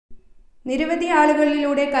നിരവധി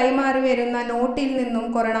ആളുകളിലൂടെ കൈമാറി വരുന്ന നോട്ടിൽ നിന്നും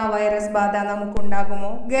കൊറോണ വൈറസ് ബാധ നമുക്കുണ്ടാകുമോ?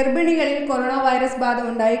 ഗർഭിണികളിൽ കൊറോണ വൈറസ് ബാധ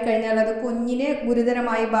ഉണ്ടായിക്കഴിഞ്ഞാൽ അത് കുഞ്ഞിനെ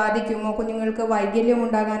ഗുരുതരമായി ബാധിക്കുമോ? കുഞ്ഞുങ്ങൾക്ക് വൈകല്യം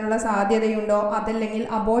ഉണ്ടാകാനുള്ള സാധ്യതയുണ്ടോ? അതല്ലെങ്കിൽ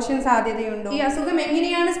അബോർഷൻ സാധ്യതയുണ്ടോ? ഈ അസുഖം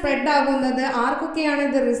എങ്ങനെയാണ് സ്പ്രെഡ് ആകുന്നത്? ആർക്കൊക്കെയാണ്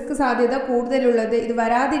ഇത് റിസ്ക് സാധ്യത കൂടുതലുള്ളത്? ഇത്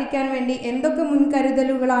വരാതിരിക്കാൻ വേണ്ടി എന്തൊക്കെ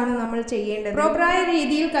മുൻകരുതലുകളാണ് നമ്മൾ ചെയ്യേണ്ടത്? പ്രോപ്പറായ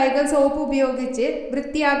രീതിയിൽ കൈകൾ സോപ്പ് ഉപയോഗിച്ച്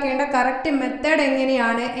വൃത്തിയാക്കേണ്ട കറക്റ്റ് മെത്തേഡ്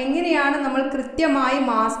എങ്ങനെയാണ് നമ്മൾ കൃത്യമായി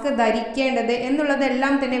മാസ്ക് ധരിക്കേണ്ടത്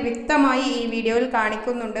എന്നുള്ളതെല്ലാം തന്നെ വ്യക്തമായി ഈ വീഡിയോയിൽ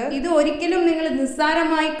കാണിക്കുന്നുണ്ട്. ഇത് ഒരിക്കലും നിങ്ങൾ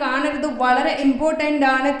നിസ്സാരമായി കാണരുത്, വളരെ ഇമ്പോർട്ടന്റ്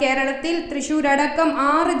ആണ്. കേരളത്തിൽ തൃശ്ശൂർ അടക്കം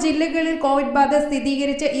 6 ജില്ലകളിൽ കോവിഡ് ബാധ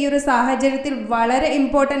സ്ഥിരീകരിച്ച ഈ ഒരു സാഹചര്യത്തിൽ വളരെ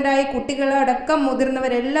ഇമ്പോർട്ടന്റ് ആയി കുട്ടികളടക്കം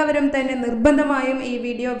മുതിർന്നവരെല്ലാവരും തന്നെ നിർബന്ധമായും ഈ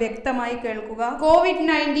വീഡിയോ വ്യക്തമായി കേൾക്കുക.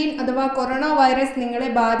 COVID-19 അഥവാ കൊറോണ വൈറസ്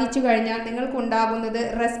നിങ്ങളെ ബാധിച്ചു കഴിഞ്ഞാൽ നിങ്ങൾക്കുണ്ടാകുന്നത്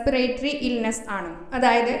റെസ്പിറേറ്ററി ഇൽനെസ് ആണ്.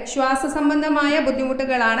 അതായത് ശ്വാസ സംബന്ധമായ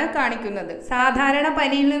ബുദ്ധിമുട്ടുകളാണ് കാണിക്കുന്നത്. സാധാരണ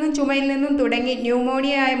പനിയിൽ നിന്നും ചുമയിൽ നിന്നും തുടങ്ങി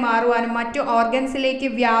ന്യൂമോണിയയായി മാറുവാനും മറ്റു ഓർഗൻസിലേക്ക്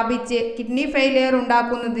വ്യാപിച്ച് കിഡ്നി ഫെയിലിയർ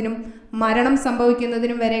ഉണ്ടാക്കുന്നതിനും മരണം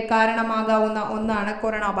സംഭവിക്കുന്നതിനും വരെ കാരണമാകാവുന്ന ഒന്നാണ്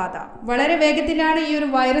കൊറോണ ബാധ. വളരെ വേഗത്തിലാണ് ഈ ഒരു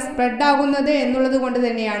വൈറസ് സ്പ്രെഡ് ആകുന്നത് എന്നുള്ളത് കൊണ്ട്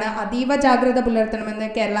തന്നെയാണ് അതീവ ജാഗ്രത പുലർത്തണമെന്ന്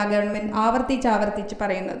കേരള ഗവൺമെന്റ് ആവർത്തിച്ച്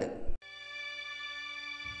പറയുന്നത്.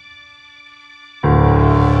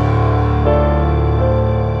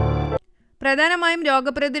 പ്രധാനമായും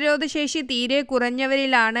രോഗപ്രതിരോധ ശേഷി തീരെ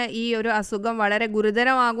കുറഞ്ഞവരിലാണ് ഈ ഒരു അസുഖം വളരെ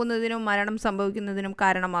ഗുരുതരമാകുന്നതിനും മരണം സംഭവിക്കുന്നതിനും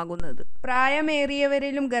കാരണമാകുന്നത്.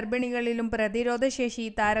 പ്രായമേറിയവരിലും ഗർഭിണികളിലും പ്രതിരോധ ശേഷി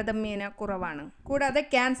താരതമ്യേന കുറവാണ്. കൂടാതെ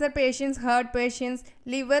cancer patients, heart patients,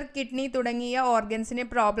 liver, kidney തുടങ്ങിയ ഓർഗൻസിന്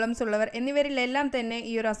പ്രോബ്ലംസ് ഉള്ളവർ എന്നിവരിലെല്ലാം തന്നെ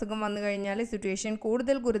ഈ ഒരു അസുഖം വന്നു കഴിഞ്ഞാൽ സിറ്റുവേഷൻ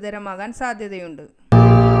കൂടുതൽ ഗുരുതരമാകാൻ സാധ്യതയുണ്ട്.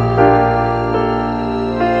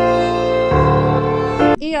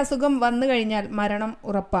 ഈ അസുഖം വന്നു കഴിഞ്ഞാൽ മരണം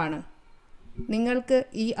ഉറപ്പാണ്. നിങ്ങൾക്ക്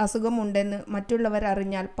ഈ അസുഖം ഉണ്ടെന്ന് മറ്റുള്ളവർ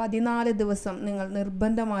അറിഞ്ഞാൽ 14 ദിവസം നിങ്ങൾ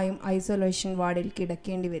നിർബന്ധമായും ഐസൊലേഷൻ വാർഡിൽ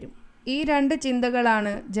കിടക്കേണ്ടി വരും. ഈ 2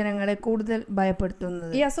 ചിന്തകളാണ് ജനങ്ങളെ കൂടുതൽ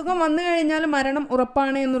ഭയപ്പെടുത്തുന്നത്. ഈ അസുഖം വന്നു കഴിഞ്ഞാൽ മരണം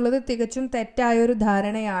ഉറപ്പാണ് എന്നുള്ളത് തികച്ചും തെറ്റായൊരു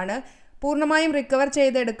ധാരണയാണ്. പൂർണ്ണമായും റിക്കവർ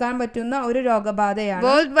ചെയ്തെടുക്കാൻ പറ്റുന്ന ഒരു രോഗബാധയാണ്.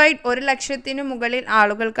 വേൾഡ് വൈഡ് 1 ലക്ഷത്തിനു മുകളിൽ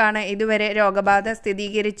ആളുകൾക്കാണ് ഇതുവരെ രോഗബാധ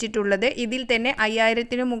സ്ഥിരീകരിച്ചിട്ടുള്ളത്. ഇതിൽ തന്നെ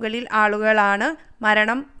 5000-ത്തിനു മുകളിൽ ആളുകളാണ്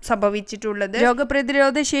മരണം സംഭവിച്ചിട്ടുള്ളത്.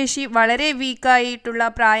 രോഗപ്രതിരോധ ശേഷി വളരെ വീക്കായിട്ടുള്ള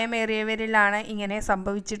പ്രായമേറിയവരിലാണ് ഇങ്ങനെ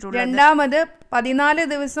സംഭവിച്ചിട്ടുള്ളത്. രണ്ടാമത് 14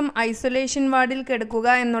 ദിവസം ഐസൊലേഷൻ വാർഡിൽ കിടക്കുക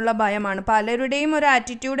എന്നുള്ള ഭയമാണ്. പലരുടെയും ഒരു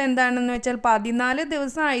ആറ്റിറ്റ്യൂഡ് എന്താണെന്ന് വെച്ചാൽ 14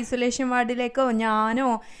 ദിവസം ഐസൊലേഷൻ വാർഡിലേക്കോ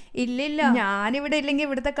ഇല്ലില്ല ഞാനിവിടെ ഇല്ലെങ്കിൽ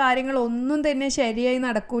ഇവിടുത്തെ കാര്യങ്ങൾ ഒന്നും തന്നെ ശരിയായി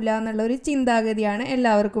നടക്കൂല എന്നുള്ള ഒരു ചിന്താഗതിയാണ്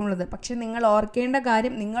എല്ലാവർക്കും ഉള്ളത്. പക്ഷെ നിങ്ങൾ ഓർക്കേണ്ട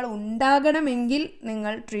കാര്യം, നിങ്ങൾ ഉണ്ടാകണമെങ്കിൽ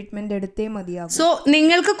നിങ്ങൾ ട്രീറ്റ്മെന്റ് എടുത്തേ മതിയാകും. സോ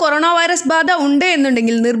നിങ്ങൾക്ക് കൊറോണ വൈറസ് ബാധ ഉണ്ട്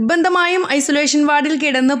എന്നുണ്ടെങ്കിൽ നിർബന്ധമായും ഐസൊലേഷൻ വാർഡിൽ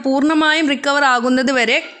കിടന്ന് പൂർണ്ണമായും റിക്കവർ ആകുന്നത്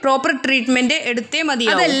വരെ പ്രോപ്പർ ട്രീറ്റ്മെന്റ് എടുത്തേ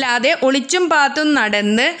മതിയാകും. അതല്ലാതെ ഒളിച്ചും പാത്തും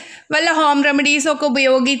നടന്ന് വല്ല ഹോം റെമഡീസ് ഒക്കെ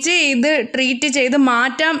ഉപയോഗിച്ച് ഇത് ട്രീറ്റ് ചെയ്ത്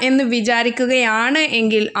മാറ്റാം എന്ന് വിചാരിക്കുകയാണ്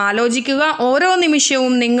എങ്കിൽ ആലോചിക്കുക. ഓരോ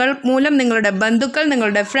നിമിഷവും നിങ്ങൾ മൂലം നിങ്ങളുടെ ബന്ധുക്കൾ,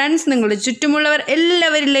 നിങ്ങളുടെ ഫ്രണ്ട്സ്, നിങ്ങളുടെ ചുറ്റുമുള്ളവർ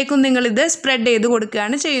എല്ലാവരിലേക്കും നിങ്ങൾ ഇത് സ്പ്രെഡ് ചെയ്ത്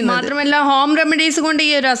കൊടുക്കുകയാണ് ചെയ്യുന്നത്. മാത്രമല്ല ഹോം റെമഡീസ് കൊണ്ട് ഈ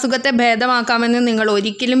ഒരു അസുഖത്തെ ഭേദമാക്കാമെന്ന് നിങ്ങൾ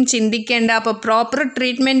ഒരിക്കലും ചിന്തിക്കേണ്ട. അപ്പോൾ പ്രോപ്പർ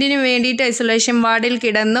ട്രീറ്റ്മെന്റിന് വേണ്ടിയിട്ട് ഐസൊലേഷൻ വാർഡിൽ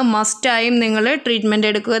കിടന്ന് മസ്റ്റായും നിങ്ങൾ ട്രീറ്റ്മെന്റ്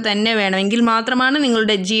എടുക്കുക തന്നെ വേണം. എങ്കിൽ മാത്രമാണ്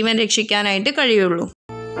നിങ്ങളുടെ ജീവൻ രക്ഷിക്കാനായിട്ട് കഴിയുള്ളൂ.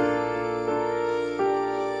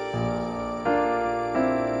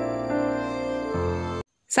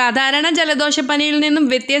 സാധാരണ ജലദോഷപ്പനിയിൽ നിന്നും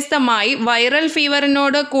വ്യത്യസ്തമായി വൈറൽ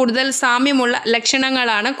ഫീവറിനോട് കൂടുതൽ സാമ്യമുള്ള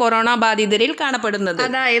ലക്ഷണങ്ങളാണ് കൊറോണ ബാധിതരിൽ കാണപ്പെടുന്നത്.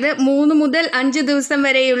 അതായത് 3 മുതൽ 5 ദിവസം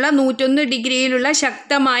വരെയുള്ള 101 ഡിഗ്രിയിലുള്ള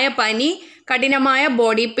ശക്തമായ പനി, കഠിനമായ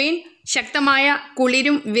ബോഡി പെയിൻ, ശക്തമായ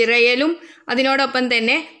കുളിരും വിറയലും, അതിനോടൊപ്പം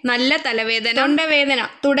തന്നെ നല്ല തലവേദന, തൊണ്ടവേദന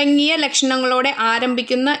തുടങ്ങിയ ലക്ഷണങ്ങളോടെ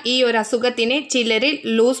ആരംഭിക്കുന്ന ഈ ഒരു അസുഖത്തിന് ചിലരിൽ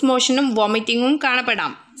ലൂസ് മോഷനും വോമിറ്റിങ്ങും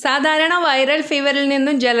കാണപ്പെടാം. സാധാരണ വൈറൽ ഫീവറിൽ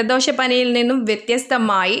നിന്നും ജലദോഷപ്പനിയിൽ നിന്നും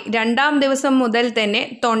വ്യത്യസ്തമായി 2ാം ദിവസം മുതൽ തന്നെ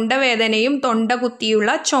തൊണ്ടവേദനയും തൊണ്ടകുത്തിയുള്ള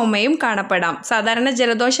ചുമയും കാണപ്പെടാം. സാധാരണ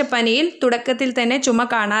ജലദോഷപ്പനിയിൽ തുടക്കത്തിൽ തന്നെ ചുമ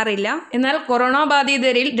കാണാറില്ല. എന്നാൽ കൊറോണ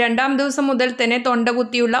ബാധിതരിൽ 2ാം ദിവസം മുതൽ തന്നെ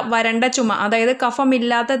തൊണ്ടകുത്തിയുള്ള വരണ്ട ചുമ, അതായത്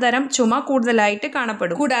കഫമില്ലാത്ത തരം ചുമ കൂടുതലായിട്ട്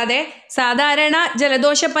കാണപ്പെടും. കൂടാതെ സാധാരണ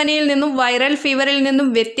ജലദോഷപ്പനിയിൽ നിന്നും വൈറൽ ഫീവറിൽ നിന്നും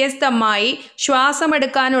വ്യത്യസ്തമായി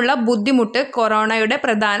ശ്വാസമെടുക്കാനുള്ള ബുദ്ധിമുട്ട് കൊറോണയുടെ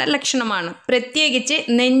പ്രധാന ലക്ഷണമാണ്. പ്രത്യേകിച്ച്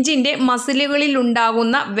നെഞ്ചിന്റെ മസിലുകളിൽ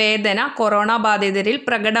ഉണ്ടാകുന്ന വേദന കൊറോണ ബാധിതരിൽ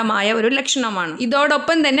പ്രകടമായ ഒരു ലക്ഷണമാണ്.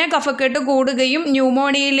 ഇതോടൊപ്പം തന്നെ കഫക്കെട്ട് കൂടുകയും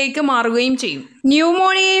ന്യൂമോണിയയിലേക്ക് മാറുകയും ചെയ്യും.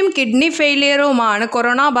 ന്യൂമോണിയയും കിഡ്നി ഫെയിലിയറുമാണ്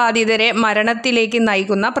കൊറോണ ബാധിതരെ മരണത്തിലേക്ക്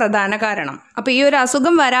നയിക്കുന്ന പ്രധാന കാരണം. അപ്പോൾ ഈ ഒരു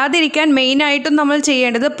അസുഖം വരാതിരിക്കാൻ മെയിനായിട്ടും നമ്മൾ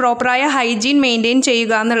ചെയ്യേണ്ടത് പ്രോപ്പറായ ഹൈജീൻ മെയിൻറ്റെയിൻ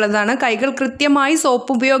ചെയ്യുക എന്നുള്ളതാണ്. കൈകൾ കൃത്യമായി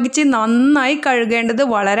സോപ്പ് ഉപയോഗിച്ച് നന്നായി കഴുകേണ്ടത്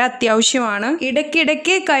വളരെ അത്യാവശ്യമാണ്.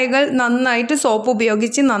 ഇടയ്ക്കിടയ്ക്ക് കൈകൾ നന്നായിട്ട് സോപ്പ്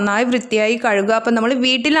ഉപയോഗിച്ച് നന്നായി വൃത്തിയായി കഴുകുക. അപ്പോൾ നമ്മൾ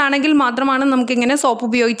വീട്ടിൽ വീട്ടിലാണെങ്കിൽ മാത്രമാണ് നമുക്കിങ്ങനെ സോപ്പ്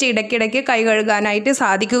ഉപയോഗിച്ച് ഇടയ്ക്കിടയ്ക്ക് കൈ കഴുകാനായിട്ട്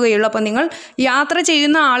സാധിക്കുകയുള്ളൂ. അപ്പോൾ നിങ്ങൾ യാത്ര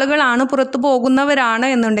ചെയ്യുന്ന ആളുകളാണ്, പുറത്തു പോകുന്നവരാണ്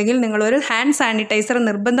എന്നുണ്ടെങ്കിൽ നിങ്ങളൊരു ഹാൻഡ് സാനിറ്റൈസർ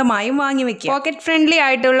നിർബന്ധമായും വാങ്ങി വെക്കുക. പോക്കറ്റ് ഫ്രണ്ട്ലി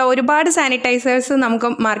ആയിട്ടുള്ള ഒരുപാട് സാനിറ്റൈസേഴ്സ് നമുക്ക്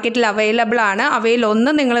മാർക്കറ്റിൽ അവൈലബിൾ ആണ്.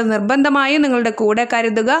 അവയിലൊന്ന് നിങ്ങൾ നിർബന്ധമായും നിങ്ങളുടെ കൂടെ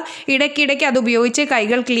കരുതുക. ഇടയ്ക്കിടയ്ക്ക് അത് ഉപയോഗിച്ച്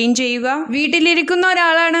കൈകൾ ക്ലീൻ ചെയ്യുക. വീട്ടിലിരിക്കുന്ന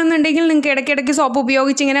ഒരാളാണെന്നുണ്ടെങ്കിൽ നിങ്ങൾക്ക് ഇടയ്ക്കിടയ്ക്ക് സോപ്പ്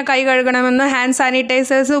ഉപയോഗിച്ച് ഇങ്ങനെ കൈ കഴുകണമെന്നോ ഹാൻഡ്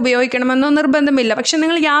സാനിറ്റൈസേഴ്സ് ഉപയോഗിക്കണമെന്നോ നിർബന്ധമില്ല. പക്ഷെ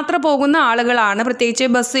നിങ്ങൾ യാത്ര പോകുന്ന ആളുകളാണ്, പ്രത്യേകിച്ച്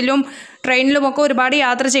ബസ്സിലും ട്രെയിനിലുമൊക്കെ ഒരുപാട്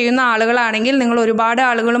യാത്ര ചെയ്യുന്ന ആളുകളാണെങ്കിൽ നിങ്ങൾ ഒരുപാട്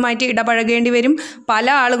ആളുകളുമായിട്ട് ഇടപഴകേണ്ടി വരും. പല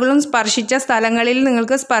ആളുകളും സ്പർശിച്ച സ്ഥലങ്ങളിൽ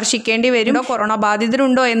നിങ്ങൾക്ക് സ്പർശിക്കേണ്ടി വരും. കൊറോണ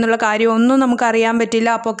ബാധിതരുണ്ടോ എന്നുള്ള കാര്യമൊന്നും നമുക്കറിയാൻ പറ്റില്ല.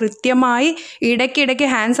 അപ്പോൾ കൃത്യമായി ഇടയ്ക്കിടയ്ക്ക്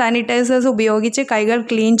ഹാൻഡ് സാനിറ്റൈസേഴ്സ് ഉപയോഗിച്ച് കൈകൾ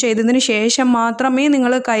ക്ലീൻ ചെയ്തതിന് ശേഷം മാത്രമേ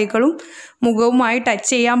നിങ്ങൾ കൈകളും മുഖവുമായി ടച്ച്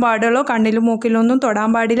ചെയ്യാൻ പാടുള്ളൂ. കണ്ണിലും മൂക്കിലൊന്നും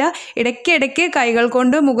തൊടാൻ പാടില്ല. ഇടയ്ക്കിടയ്ക്ക് കൈകൾ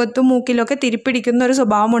കൊണ്ട് മുഖത്തും മൂക്കിലൊക്കെ തിരിപ്പിടിക്കുന്ന ഒരു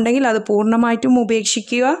സ്വഭാവം ഉണ്ടെങ്കിൽ അത് പൂർണ്ണമായിട്ടും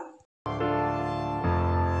ഉപേക്ഷിക്കുക.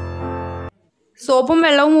 സോപ്പും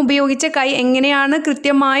വെള്ളവും ഉപയോഗിച്ച് കൈ എങ്ങനെയാണ്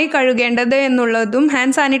കൃത്യമായി കഴുകേണ്ടത് എന്നുള്ളതും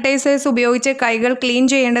ഹാൻഡ് സാനിറ്റൈസേഴ്സ് ഉപയോഗിച്ച് കൈകൾ ക്ലീൻ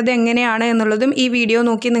ചെയ്യേണ്ടത് എങ്ങനെയാണ് എന്നുള്ളതും ഈ വീഡിയോ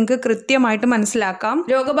നോക്കി നിങ്ങൾക്ക് കൃത്യമായിട്ട് മനസ്സിലാക്കാം.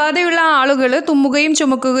 രോഗബാധയുള്ള ആളുകൾ തുമ്മുകയും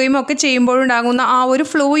ചുമക്കുകയും ഒക്കെ ചെയ്യുമ്പോഴുണ്ടാകുന്ന ആ ഒരു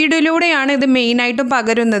ഫ്ലൂയിഡിലൂടെയാണ് ഇത് മെയിനായിട്ടും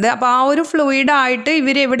പകരുന്നത്. അപ്പോൾ ആ ഒരു ഫ്ലൂയിഡായിട്ട്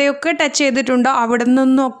ഇവരെവിടെയൊക്കെ ടച്ച് ചെയ്തിട്ടുണ്ടോ അവിടെ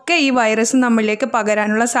നിന്നൊക്കെ ഈ വൈറസ് നമ്മളിലേക്ക്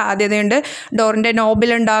പകരാനുള്ള സാധ്യതയുണ്ട്. ഡോറിൻ്റെ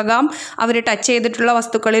നോബിലുണ്ടാകാം, അവർ ടച്ച് ചെയ്തിട്ടുള്ള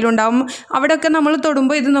വസ്തുക്കളിലുണ്ടാകും. അവിടെയൊക്കെ നമ്മൾ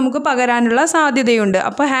തൊടുമ്പോൾ ഇത് നമുക്ക് പകരാനുള്ള സാധ്യതയുണ്ട്.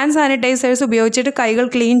 അപ്പോൾ ഹാൻഡ് സാനിറ്റൈസേഴ്സ് ഉപയോഗിച്ചിട്ട് കൈകൾ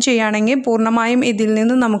ക്ലീൻ ചെയ്യുകയാണെങ്കിൽ പൂർണ്ണമായും ഇതിൽ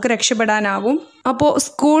നിന്ന് നമുക്ക് രക്ഷപ്പെടാനാകും. അപ്പോൾ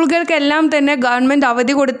സ്കൂളുകൾക്കെല്ലാം തന്നെ ഗവൺമെൻറ്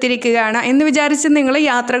അവധി കൊടുത്തിരിക്കുകയാണ് എന്ന് വിചാരിച്ച് നിങ്ങൾ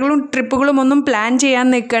യാത്രകളും ട്രിപ്പുകളും ഒന്നും പ്ലാൻ ചെയ്യാൻ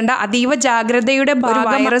നിൽക്കേണ്ട. അതീവ ജാഗ്രതയുടെ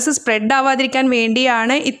വൈറസ് സ്പ്രെഡ് ആവാതിരിക്കാൻ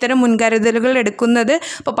വേണ്ടിയാണ് ഇത്തരം മുൻകരുതലുകൾ എടുക്കുന്നത്.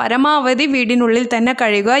 അപ്പോൾ പരമാവധി വീടിനുള്ളിൽ തന്നെ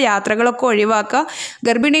കഴിയുക, യാത്രകളൊക്കെ ഒഴിവാക്കുക.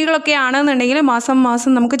 ഗർഭിണികളൊക്കെ ആണെന്നുണ്ടെങ്കിൽ മാസം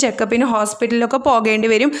നമുക്ക് ചെക്കപ്പിന് ഹോസ്പിറ്റലിലൊക്കെ പോകേണ്ടി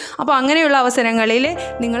വരും. അപ്പോൾ അങ്ങനെയുള്ള അവസരങ്ങളിൽ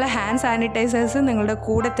നിങ്ങൾ ഹാൻഡ് സാനിറ്റൈസേഴ്സ് നിങ്ങളുടെ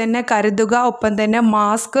കൂടെ തന്നെ കരുതുക. ഒപ്പം തന്നെ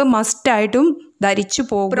മാസ്ക് മസ്റ്റായിട്ടും ധരിച്ചു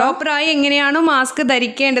പോകുക. പ്രോപ്പറായി എങ്ങനെയാണ് മാസ്ക്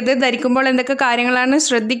ധരിക്കേണ്ടത്, ധരിക്കുമ്പോൾ എന്തൊക്കെ കാര്യങ്ങളാണ്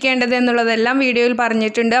ശ്രദ്ധിക്കേണ്ടത് എന്നുള്ളതെല്ലാം വീഡിയോയിൽ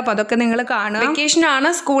പറഞ്ഞിട്ടുണ്ട്. അപ്പോൾ അതൊക്കെ നിങ്ങൾ കാണുക. വെക്കേഷനാണ്,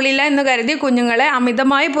 സ്കൂളില്ല എന്ന് കരുതി കുഞ്ഞുങ്ങളെ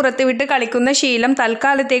അമിതമായി പുറത്തുവിട്ട് കളിക്കുന്ന ശീലം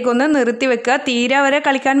തൽക്കാലത്തേക്കൊന്ന് നിർത്തിവെക്കുക. തീരെ അവരെ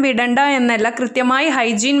കളിക്കാൻ വിടണ്ട എന്നല്ല, കൃത്യമായി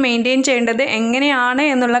ഹൈജീൻ മെയിൻറ്റെയിൻ ചെയ്യേണ്ടത് എങ്ങനെയാണ്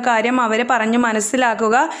എന്നുള്ള കാര്യം അവരെ പറഞ്ഞ്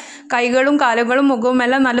മനസ്സിലാക്കുക. കൈകളും കാലുകളും മുഖവും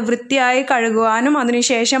എല്ലാം നല്ല വൃത്തിയായി കഴുകുവാനും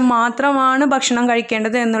അതിനുശേഷം മാത്രമാണ് ഭക്ഷണം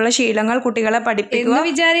കഴിക്കേണ്ടത് എന്നുള്ള ശീലങ്ങൾ കുട്ടികളെ പഠിപ്പിക്കുക. എന്ന്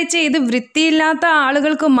വിചാരിച്ച് ഇത് വൃത്തിയില്ല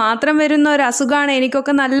ആളുകൾക്ക് മാത്രം വരുന്ന ഒരു അസുഖമാണ്,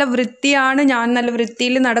 എനിക്കൊക്കെ നല്ല വൃത്തിയാണ്, ഞാൻ നല്ല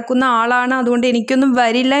വൃത്തിയിൽ നടക്കുന്ന ആളാണ്, അതുകൊണ്ട് എനിക്കൊന്നും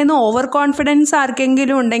വരില്ല എന്ന് ഓവർ കോൺഫിഡൻസ്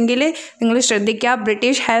ആർക്കെങ്കിലും ഉണ്ടെങ്കിൽ നിങ്ങൾ ശ്രദ്ധിക്കുക.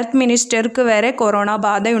 ബ്രിട്ടീഷ് ഹെൽത്ത് മിനിസ്റ്റർക്ക് വരെ കൊറോണ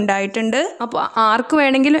ബാധ ഉണ്ടായിട്ടുണ്ട്. അപ്പോൾ ആർക്ക്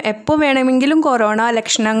വേണമെങ്കിലും എപ്പോൾ വേണമെങ്കിലും കൊറോണ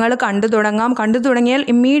ലക്ഷണങ്ങൾ കണ്ടു തുടങ്ങിയാൽ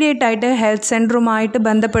ഇമ്മീഡിയറ്റ് ആയിട്ട് ഹെൽത്ത് സെൻ്ററുമായിട്ട്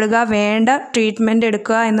ബന്ധപ്പെടുക, വേണ്ട ട്രീറ്റ്മെൻറ്റ്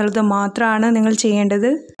എടുക്കുക എന്നുള്ളത് മാത്രമാണ് നിങ്ങൾ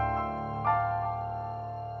ചെയ്യേണ്ടത്.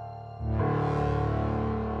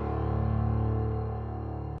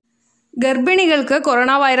 ഗർഭിണികൾക്ക്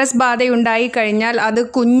കൊറോണ വൈറസ് ബാധയുണ്ടായി കഴിഞ്ഞാൽ അത്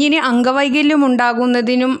കുഞ്ഞിന് അംഗവൈകല്യം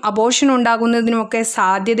ഉണ്ടാകുന്നതിനും അബോർഷൻ ഉണ്ടാകുന്നതിനുമൊക്കെ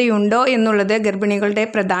സാധ്യതയുണ്ടോ എന്നുള്ളത് ഗർഭിണികളുടെ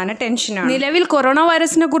പ്രധാന ടെൻഷനാണ്. നിലവിൽ കൊറോണ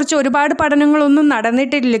വൈറസിനെ കുറിച്ച് ഒരുപാട് പഠനങ്ങളൊന്നും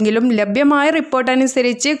നടന്നിട്ടില്ലെങ്കിലും ലഭ്യമായ റിപ്പോർട്ട്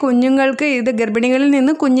അനുസരിച്ച് കുഞ്ഞുങ്ങൾക്ക് ഇത് ഗർഭിണികളിൽ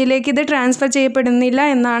നിന്ന് കുഞ്ഞിലേക്ക് ഇത് ട്രാൻസ്ഫർ ചെയ്യപ്പെടുന്നില്ല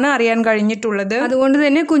എന്നാണ് അറിയാൻ കഴിഞ്ഞിട്ടുള്ളത്. അതുകൊണ്ട്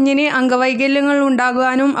തന്നെ കുഞ്ഞിന് അംഗവൈകല്യങ്ങൾ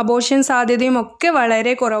ഉണ്ടാകാനും അബോർഷൻ സാധ്യതയും ഒക്കെ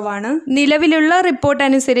വളരെ കുറവാണ്. നിലവിലുള്ള റിപ്പോർട്ട്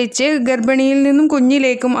അനുസരിച്ച് ഗർഭിണിയിൽ നിന്നും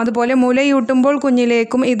കുഞ്ഞിലേക്കും അതുപോലെ മുലയൂട്ടുമ്പോൾ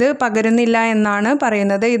കുഞ്ഞിലേക്കും ഇത് പകരുന്നില്ല എന്നാണ്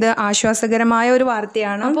പറയുന്നത്. ഇത് ആശ്വാസകരമായ ഒരു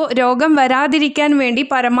വാർത്തയാണ്. അപ്പോൾ രോഗം വരാതിരിക്കാൻ വേണ്ടി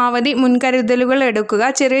പരമാവധി മുൻകരുതലുകൾ എടുക്കുക.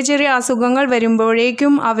 ചെറിയ അസുഖങ്ങൾ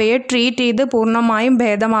വരുമ്പോഴേക്കും അവയെ ട്രീറ്റ് ചെയ്ത് പൂർണ്ണമായും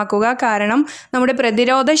ഭേദമാക്കുക. കാരണം നമ്മുടെ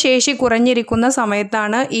പ്രതിരോധ ശേഷി കുറഞ്ഞിരിക്കുന്ന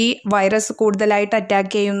സമയത്താണ് ഈ വൈറസ് കൂടുതലായിട്ട്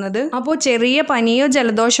അറ്റാക്ക് ചെയ്യുന്നത്. അപ്പോൾ ചെറിയ പനിയോ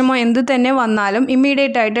ജലദോഷമോ എന്ത് തന്നെ വന്നാലും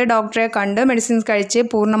ഇമ്മീഡിയറ്റ് ആയിട്ട് ഡോക്ടറെ കണ്ട് മെഡിസിൻസ് കഴിച്ച്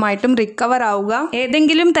പൂർണ്ണമായിട്ടും റിക്കവർ ആവുക.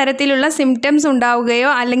 ഏതെങ്കിലും തരത്തിലുള്ള സിംറ്റംസ്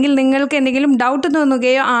ഉണ്ടാവുകയോ അല്ലെങ്കിൽ നിങ്ങൾക്ക് എന്തെങ്കിലും ഡൗട്ട്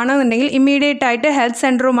തോന്നുകയോ ആണെന്നുണ്ടെങ്കിൽ ഇമ്മീഡിയറ്റ് ആയിട്ട് ഹെൽത്ത്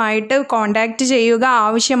സെൻ്ററുമായിട്ട് കോൺടാക്റ്റ് ചെയ്യുക.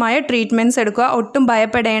 ആവശ്യമായ ട്രീറ്റ്മെൻറ്റ്സ് എടുക്കുക. ഒട്ടും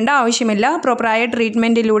ഭയപ്പെടേണ്ട ആവശ്യമില്ല. പ്രോപ്പറായ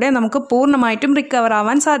ട്രീറ്റ്മെൻറ്റിലൂടെ നമുക്ക് പൂർണ്ണമായിട്ടും റിക്കവർ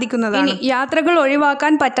ആവാൻ സാധിക്കുന്നതാണ്. ഇനി യാത്രകൾ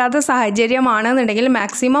ഒഴിവാക്കാൻ പറ്റാത്ത സാഹചര്യമാണെന്നുണ്ടെങ്കിൽ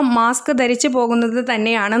മാക്സിമം മാസ്ക് ധരിച്ച് പോകുന്നത്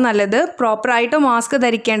തന്നെയാണ് നല്ലത്. പ്രോപ്പറായിട്ട് മാസ്ക്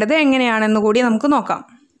ധരിക്കേണ്ടത് എങ്ങനെയാണെന്ന് കൂടി നമുക്ക് നോക്കാം.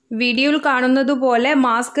 വീഡിയോയിൽ കാണുന്നത് പോലെ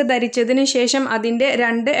മാസ്ക് ധരിച്ചതിന് ശേഷം അതിൻ്റെ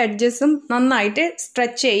 2 എഡ്ജസും നന്നായിട്ട്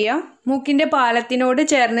സ്ട്രെച്ച് ചെയ്യുക. മൂക്കിൻ്റെ പാലത്തിനോട്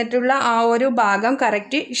ചേർന്നിട്ടുള്ള ആ ഒരു ഭാഗം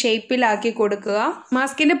കറക്റ്റ് ഷേപ്പിലാക്കി കൊടുക്കുക.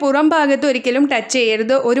 മാസ്കിൻ്റെ പുറം ഭാഗത്ത് ഒരിക്കലും ടച്ച്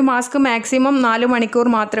ചെയ്യരുത്. ഒരു മാസ്ക് മാക്സിമം 4 മണിക്കൂർ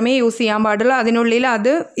മാത്രമേ യൂസ് ചെയ്യാൻ പാടുള്ളൂ. അതിനുള്ളിൽ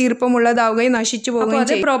അത് ഈർപ്പമുള്ളതാവുകയും നശിച്ചു പോകുകയും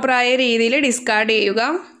ചെയ്യും. പ്രോപ്പറായ രീതിയിൽ ഡിസ്കാർഡ്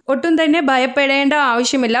ചെയ്യുക. ഒട്ടും തന്നെ ഭയപ്പെടേണ്ട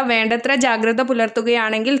ആവശ്യമില്ല. വേണ്ടത്ര ജാഗ്രത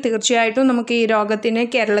പുലർത്തുകയാണെങ്കിൽ തീർച്ചയായിട്ടും നമുക്ക് ഈ രോഗത്തിനെ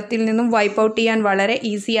കേരളത്തിൽ നിന്നും വൈപ്പ് ഔട്ട് ചെയ്യാൻ വളരെ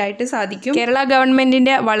ഈസി ആയിട്ട് സാധിക്കും. കേരള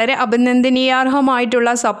ഗവൺമെന്റിന്റെ വളരെ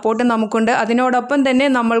അഭിനന്ദനീയാർഹമായിട്ടുള്ള സപ്പോർട്ട് നമുക്കുണ്ട്. അതിനോടൊപ്പം തന്നെ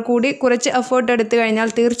നമ്മൾ കൂടി കുറച്ച് എഫേർട്ട് എടുത്തു കഴിഞ്ഞാൽ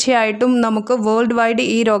തീർച്ചയായിട്ടും നമുക്ക് വേൾഡ് വൈഡ്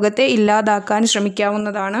ഈ രോഗത്തെ ഇല്ലാതാക്കാൻ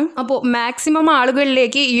ശ്രമിക്കാവുന്നതാണ്. അപ്പോൾ മാക്സിമം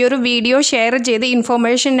ആളുകളിലേക്ക് ഈ ഒരു വീഡിയോ ഷെയർ ചെയ്ത്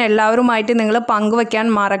ഇൻഫർമേഷൻ എല്ലാവരുമായിട്ട് നിങ്ങൾ പങ്കുവെക്കാൻ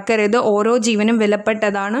മറക്കരുത്. ഓരോ ജീവനും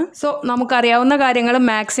വിലപ്പെട്ടതാണ്. സോ നമുക്കറിയാവുന്ന കാര്യങ്ങൾ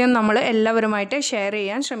മാക്സിമം നമ്മൾ എല്ലാവരുമായിട്ട് ഷെയർ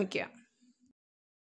ചെയ്യാൻ ശ്രമിക്കുക.